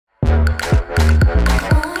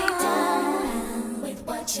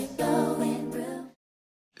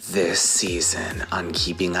This season on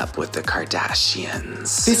Keeping Up with the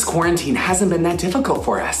Kardashians. This quarantine hasn't been that difficult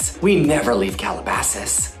for us. We never leave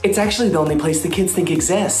Calabasas. It's actually the only place the kids think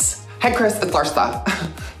exists. Hey Kris, it's Larsa.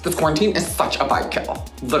 This quarantine is such a vibe kill.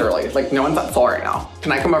 Literally, like no one's at full right now.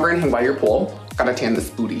 Can I come over and hang by your pool? Gotta tan this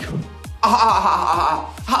booty.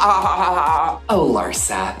 Oh,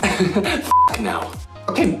 Larsa. F no.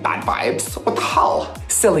 Okay, bad vibes. What the hell?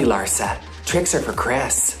 Silly Larsa. Tricks are for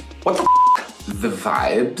Kris. What the f? The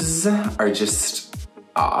vibes are just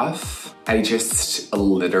off. I just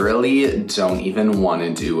literally don't even want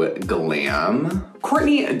to do glam.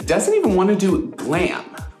 Kourtney doesn't even want to do glam.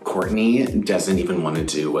 Kourtney doesn't even want to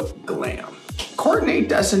do glam. Kourtney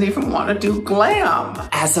doesn't even want to do glam.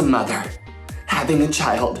 As a mother, having a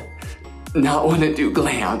child not want to do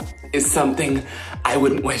glam is something I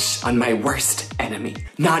wouldn't wish on my worst enemy.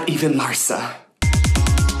 Not even Larsa.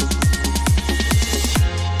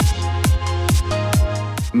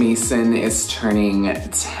 Mason is turning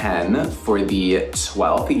 10 for the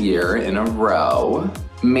 12th year in a row.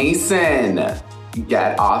 Mason,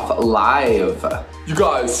 get off live. You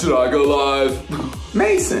guys, should I go live?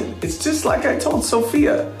 Mason, it's just like I told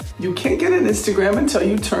Sophia. You can't get an Instagram until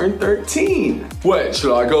you turn 13. Wait,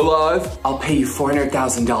 should I go live? I'll pay you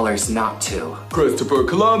 $400,000 not to. Christopher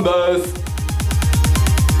Columbus.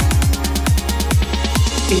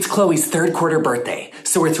 It's Chloe's third quarter birthday,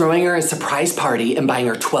 so we're throwing her a surprise party and buying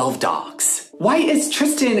her 12 dogs. Why is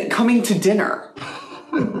Tristan coming to dinner?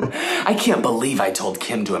 I can't believe I told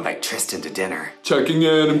Kim to invite Tristan to dinner. Checking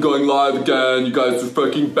in, I'm going live again. You guys are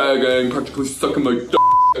fucking begging, practically sucking my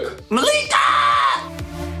dick. Malika!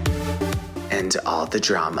 And all the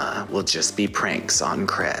drama will just be pranks on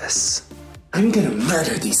Kris. I'm gonna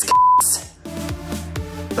murder these kids.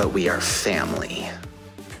 But we are family.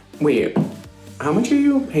 Wait, how much are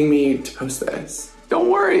you paying me to post this? Don't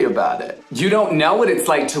worry about it. You don't know what it's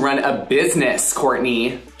like to run a business,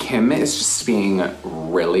 Kourtney. Kim is just being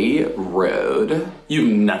really rude.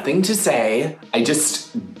 You've nothing to say. I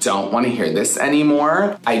just don't want to hear this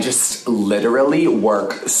anymore. I just literally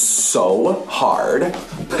work so hard.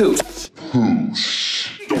 Poosh.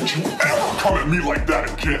 Don't you ever come at me like that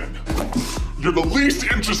again. You're the least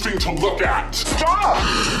interesting to look at. Stop!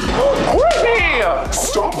 Kourtney!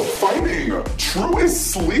 Stop fighting. True is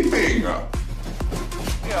sleeping.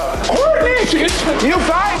 Kourtney! You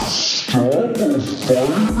guys! Stop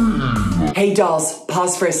fighting. Hey dolls,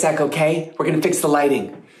 pause for a sec, okay? We're gonna fix the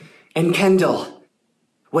lighting. And Kendall,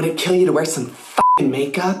 would it kill you to wear some fucking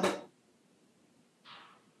makeup?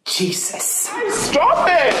 Jesus. Stop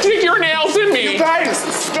it! Dig your nails in me! You guys,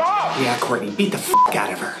 stop! Yeah, Kourtney, beat the fuck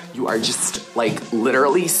out of her. You are just like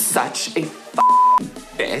literally such a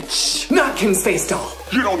bitch. Not Kim's face doll.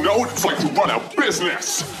 You don't know what it's like to run a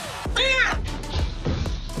business.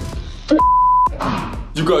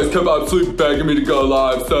 You guys kept absolutely begging me to go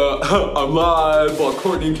live, so I'm live while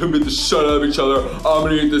Kourtney and Kim beat the shit out of each other. I'm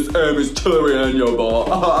gonna eat this Amy's chili relleno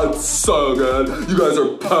ball. It's so good. You guys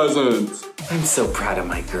are peasants. I'm so proud of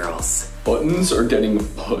my girls. Buttons are getting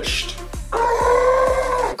pushed.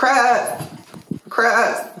 Kris,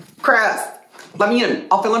 let me in.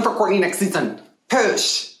 I'll fill in for Kourtney next season.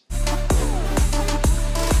 Push.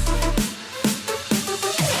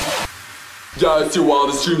 Yes, your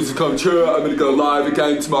wildest dreams have come true. I'm gonna go live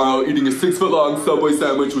again tomorrow eating a 6-foot-long Subway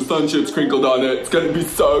sandwich with sun chips crinkled on it. It's gonna be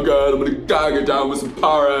so good. I'm gonna gag it down with some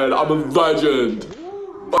Powerade. I'm a legend.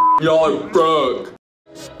 Y'all are broke.